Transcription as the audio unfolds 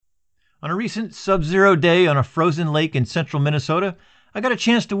On a recent sub-zero day on a frozen lake in central Minnesota, I got a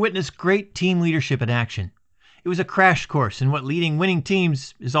chance to witness great team leadership in action. It was a crash course in what leading winning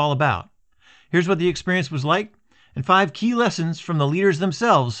teams is all about. Here's what the experience was like, and 5 key lessons from the leaders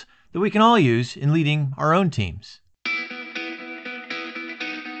themselves that we can all use in leading our own teams.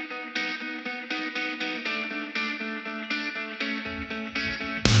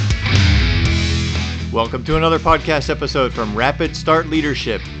 Welcome to another podcast episode from Rapid Start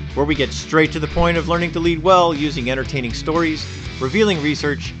Leadership, where we get straight to the point of learning to lead well using entertaining stories, revealing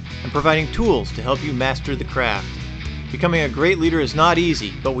research, and providing tools to help you master the craft. Becoming a great leader is not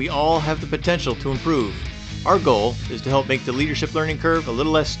easy, but we all have the potential to improve. Our goal is to help make the leadership learning curve a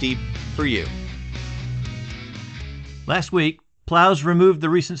little less steep for you. Last week, plows removed the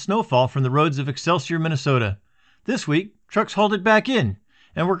recent snowfall from the roads of Excelsior, Minnesota. This week, trucks hauled it back in,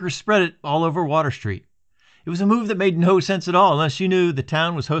 and workers spread it all over Water Street. It was a move that made no sense at all unless you knew the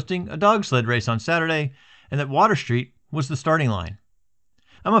town was hosting a dog sled race on Saturday and that Water Street was the starting line.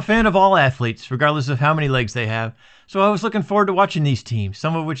 I'm a fan of all athletes, regardless of how many legs they have, so I was looking forward to watching these teams,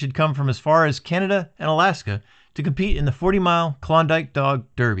 some of which had come from as far as Canada and Alaska to compete in the 40-mile Klondike Dog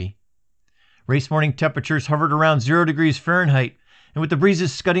Derby. Race morning temperatures hovered around 0 degrees Fahrenheit, and with the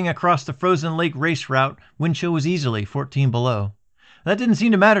breezes scudding across the frozen lake race route, wind chill was easily 14 below. That didn't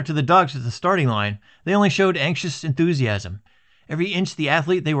seem to matter to the dogs at the starting line. They only showed anxious enthusiasm. Every inch the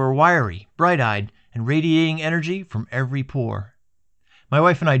athlete, they were wiry, bright-eyed, and radiating energy from every pore. My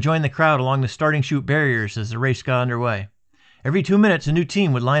wife and I joined the crowd along the starting chute barriers as the race got underway. Every 2 minutes, a new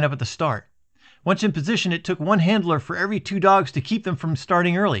team would line up at the start. Once in position, it took one handler for every 2 dogs to keep them from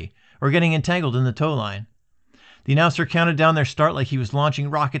starting early or getting entangled in the tow line. The announcer counted down their start like he was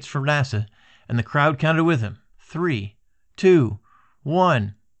launching rockets from NASA, and the crowd counted with him. 3, 2,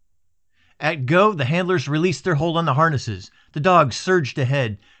 1. At go, the handlers released their hold on the harnesses. The dogs surged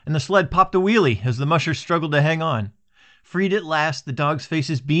ahead, and the sled popped a wheelie as the mushers struggled to hang on. Freed at last, the dogs'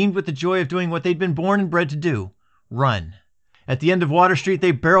 faces beamed with the joy of doing what they'd been born and bred to do: run. At the end of Water Street,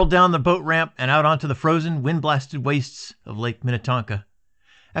 they barreled down the boat ramp and out onto the frozen, wind-blasted wastes of Lake Minnetonka.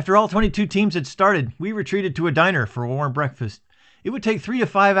 After all 22 teams had started, we retreated to a diner for a warm breakfast. It would take 3 to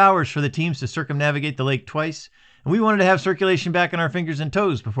 5 hours for the teams to circumnavigate the lake twice, and we wanted to have circulation back in our fingers and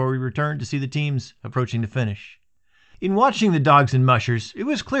toes before we returned to see the teams approaching the finish. In watching the dogs and mushers, it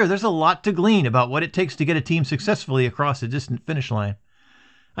was clear there's a lot to glean about what it takes to get a team successfully across a distant finish line.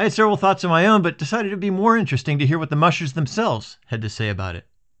 I had several thoughts of my own, but decided it would be more interesting to hear what the mushers themselves had to say about it.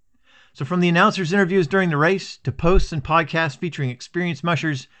 So from the announcers' interviews during the race to posts and podcasts featuring experienced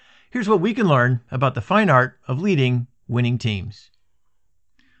mushers, here's what we can learn about the fine art of leading winning teams.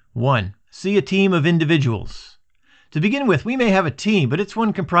 1. See a team of individuals. To begin with, we may have a team, but it's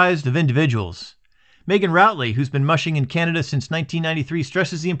one comprised of individuals. Megan Routley, who's been mushing in Canada since 1993,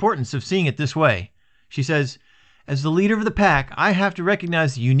 stresses the importance of seeing it this way. She says, "As the leader of the pack, I have to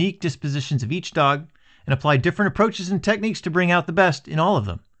recognize the unique dispositions of each dog and apply different approaches and techniques to bring out the best in all of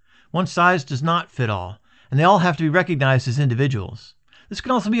them. One size does not fit all, and they all have to be recognized as individuals. This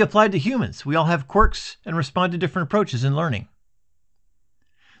can also be applied to humans. We all have quirks and respond to different approaches in learning."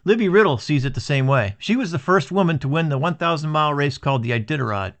 Libby Riddle sees it the same way. She was the first woman to win the 1,000-mile race called the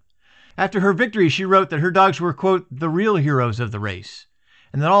Iditarod. After her victory, she wrote that her dogs were, quote, the real heroes of the race,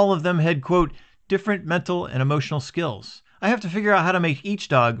 and that all of them had, quote, different mental and emotional skills. I have to figure out how to make each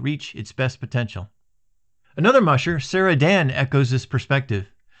dog reach its best potential. Another musher, Sarah Dan, echoes this perspective.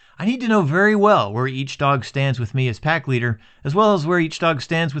 I need to know very well where each dog stands with me as pack leader, as well as where each dog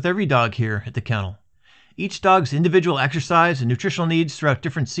stands with every dog here at the kennel. Each dog's individual exercise and nutritional needs throughout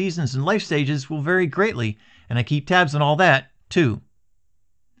different seasons and life stages will vary greatly, and I keep tabs on all that, too.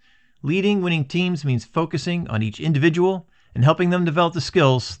 Leading winning teams means focusing on each individual and helping them develop the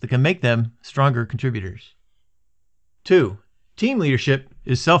skills that can make them stronger contributors. 2. Team leadership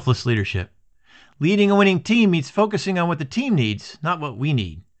is selfless leadership. Leading a winning team means focusing on what the team needs, not what we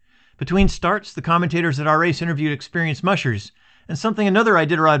need. Between starts, the commentators at our race interviewed experienced mushers, and something another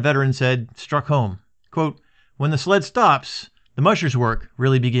Iditarod veteran said struck home. Quote, when the sled stops, the musher's work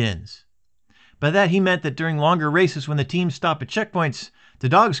really begins. By that he meant that during longer races when the teams stop at checkpoints, the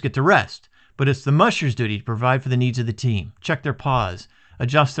dogs get to rest, but it's the musher's duty to provide for the needs of the team, check their paws,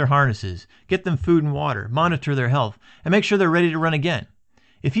 adjust their harnesses, get them food and water, monitor their health, and make sure they're ready to run again.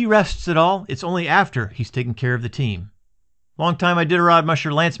 If he rests at all, it's only after he's taken care of the team. Longtime Iditarod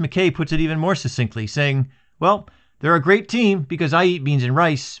musher Lance McKay puts it even more succinctly, saying, well, they're a great team because I eat beans and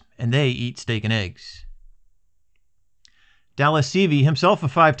rice, and they eat steak and eggs. Dallas Seavey, himself a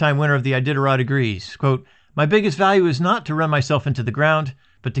 5-time winner of the Iditarod, agrees, quote, my biggest value is not to run myself into the ground,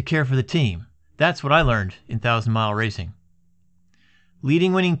 but to care for the team. That's what I learned in 1,000-mile racing.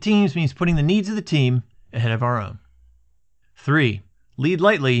 Leading winning teams means putting the needs of the team ahead of our own. 3. Lead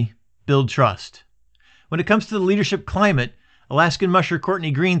lightly, build trust. When it comes to the leadership climate, Alaskan musher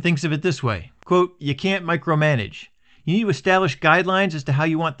Courtney Green thinks of it this way, quote, "You can't micromanage. You need to establish guidelines as to how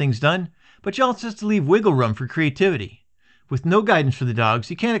you want things done, but you also have to leave wiggle room for creativity. With no guidance for the dogs,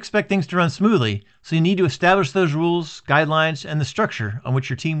 you can't expect things to run smoothly, so you need to establish those rules, guidelines, and the structure on which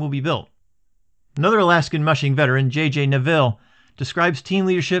your team will be built." Another Alaskan mushing veteran, J.J. Neville, describes team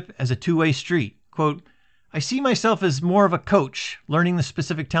leadership as a two-way street. Quote, "I see myself as more of a coach, learning the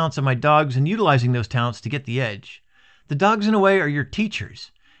specific talents of my dogs and utilizing those talents to get the edge. The dogs, in a way, are your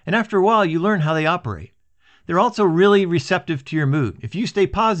teachers, and after a while, you learn how they operate. They're also really receptive to your mood. If you stay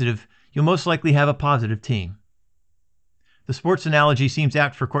positive, you'll most likely have a positive team." The sports analogy seems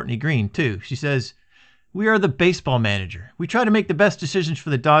apt for Courtney Green, too. She says, "We are the baseball manager. We try to make the best decisions for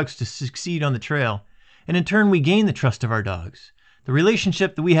the dogs to succeed on the trail, and in turn, we gain the trust of our dogs. The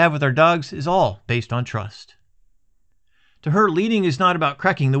relationship that we have with our dogs is all based on trust." To her, leading is not about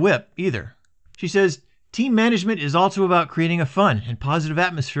cracking the whip, either. She says, "Team management is also about creating a fun and positive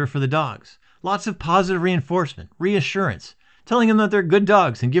atmosphere for the dogs. Lots of positive reinforcement, reassurance, telling them that they're good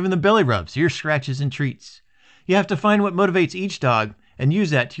dogs and giving them belly rubs, ear scratches, and treats. You have to find what motivates each dog and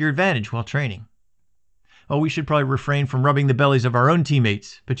use that to your advantage while training." Well, we should probably refrain from rubbing the bellies of our own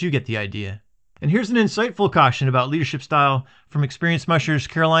teammates, but you get the idea. And here's an insightful caution about leadership style from experienced mushers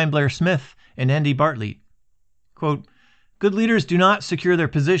Caroline Blair Smith and Andy Bartlett. Quote, "Good leaders do not secure their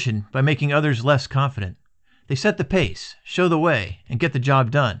position by making others less confident. They set the pace, show the way, and get the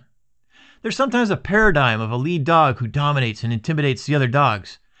job done. There's sometimes a paradigm of a lead dog who dominates and intimidates the other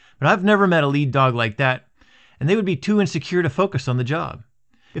dogs, but I've never met a lead dog like that, and they would be too insecure to focus on the job.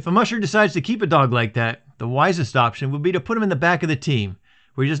 If a musher decides to keep a dog like that, the wisest option would be to put him in the back of the team,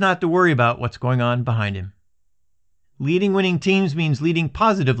 where he does not have to worry about what's going on behind him." Leading winning teams means leading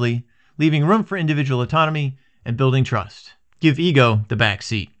positively, leaving room for individual autonomy, and building trust. Give ego the back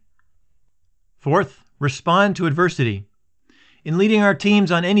seat. 4th, respond to adversity. In leading our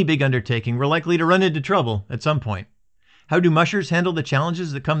teams on any big undertaking, we're likely to run into trouble at some point. How do mushers handle the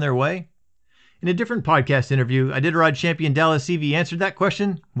challenges that come their way? In a different podcast interview, Iditarod champion Dallas Seavey answered that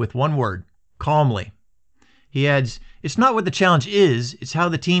question with one word: calmly. He adds, "It's not what the challenge is, it's how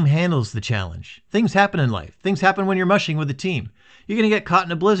the team handles the challenge. Things happen in life. Things happen when you're mushing with a team. You're going to get caught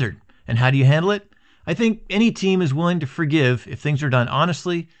in a blizzard. And how do you handle it? I think any team is willing to forgive if things are done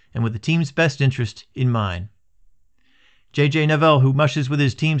honestly and with the team's best interest in mind." J.J. Neville, who mushes with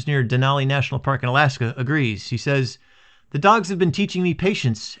his teams near Denali National Park in Alaska, agrees. He says, "The dogs have been teaching me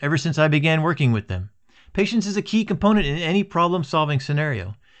patience ever since I began working with them. Patience is a key component in any problem-solving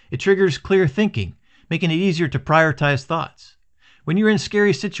scenario. It triggers clear thinking, making it easier to prioritize thoughts. When you're in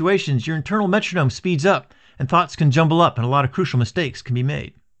scary situations, your internal metronome speeds up and thoughts can jumble up and a lot of crucial mistakes can be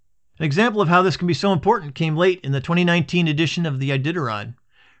made." An example of how this can be so important came late in the 2019 edition of the Iditarod.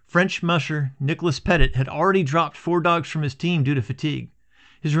 French musher Nicolas Petit had already dropped 4 dogs from his team due to fatigue.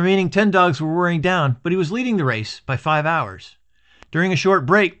 His remaining 10 dogs were wearing down, but he was leading the race by 5 hours. During a short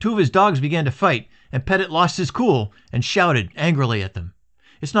break, 2 of his dogs began to fight, and Petit lost his cool and shouted angrily at them.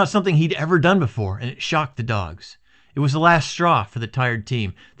 It's not something he'd ever done before, and it shocked the dogs. It was the last straw for the tired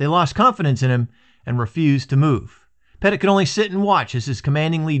team. They lost confidence in him and refused to move. Petit could only sit and watch as his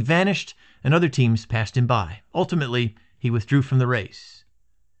commanding lead vanished and other teams passed him by. Ultimately, he withdrew from the race.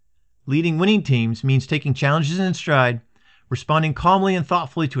 Leading winning teams means taking challenges in stride, responding calmly and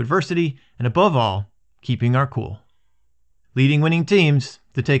thoughtfully to adversity, and above all, keeping our cool. Leading winning teams,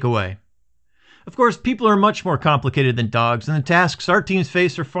 the takeaway. Of course, people are much more complicated than dogs, and the tasks our teams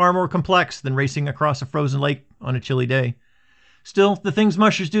face are far more complex than racing across a frozen lake on a chilly day. Still, the things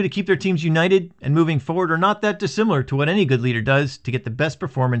mushers do to keep their teams united and moving forward are not that dissimilar to what any good leader does to get the best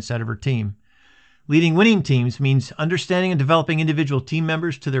performance out of her team. Leading winning teams means understanding and developing individual team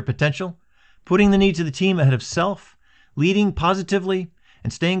members to their potential, putting the needs of the team ahead of self, leading positively,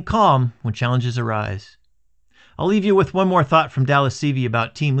 and staying calm when challenges arise. I'll leave you with one more thought from Dallas Seavey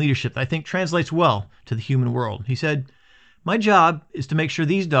about team leadership that I think translates well to the human world. He said, "My job is to make sure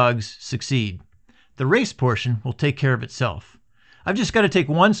these dogs succeed. The race portion will take care of itself. I've just got to take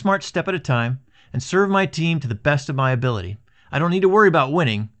one smart step at a time and serve my team to the best of my ability. I don't need to worry about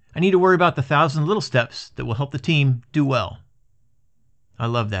winning. I need to worry about the 1,000 little steps that will help the team do well." I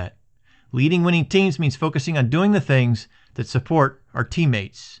love that. Leading winning teams means focusing on doing the things that support our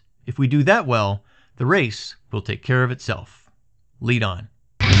teammates. If we do that well, the race will take care of itself. Lead on.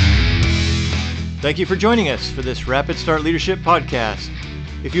 Thank you for joining us for this Rapid Start Leadership podcast.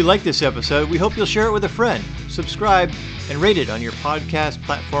 If you like this episode, we hope you'll share it with a friend, subscribe, and rate it on your podcast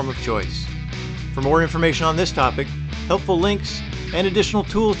platform of choice. For more information on this topic, helpful links, and additional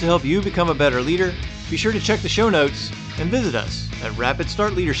tools to help you become a better leader, be sure to check the show notes and visit us at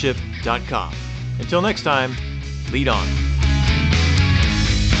rapidstartleadership.com. Until next time, lead on.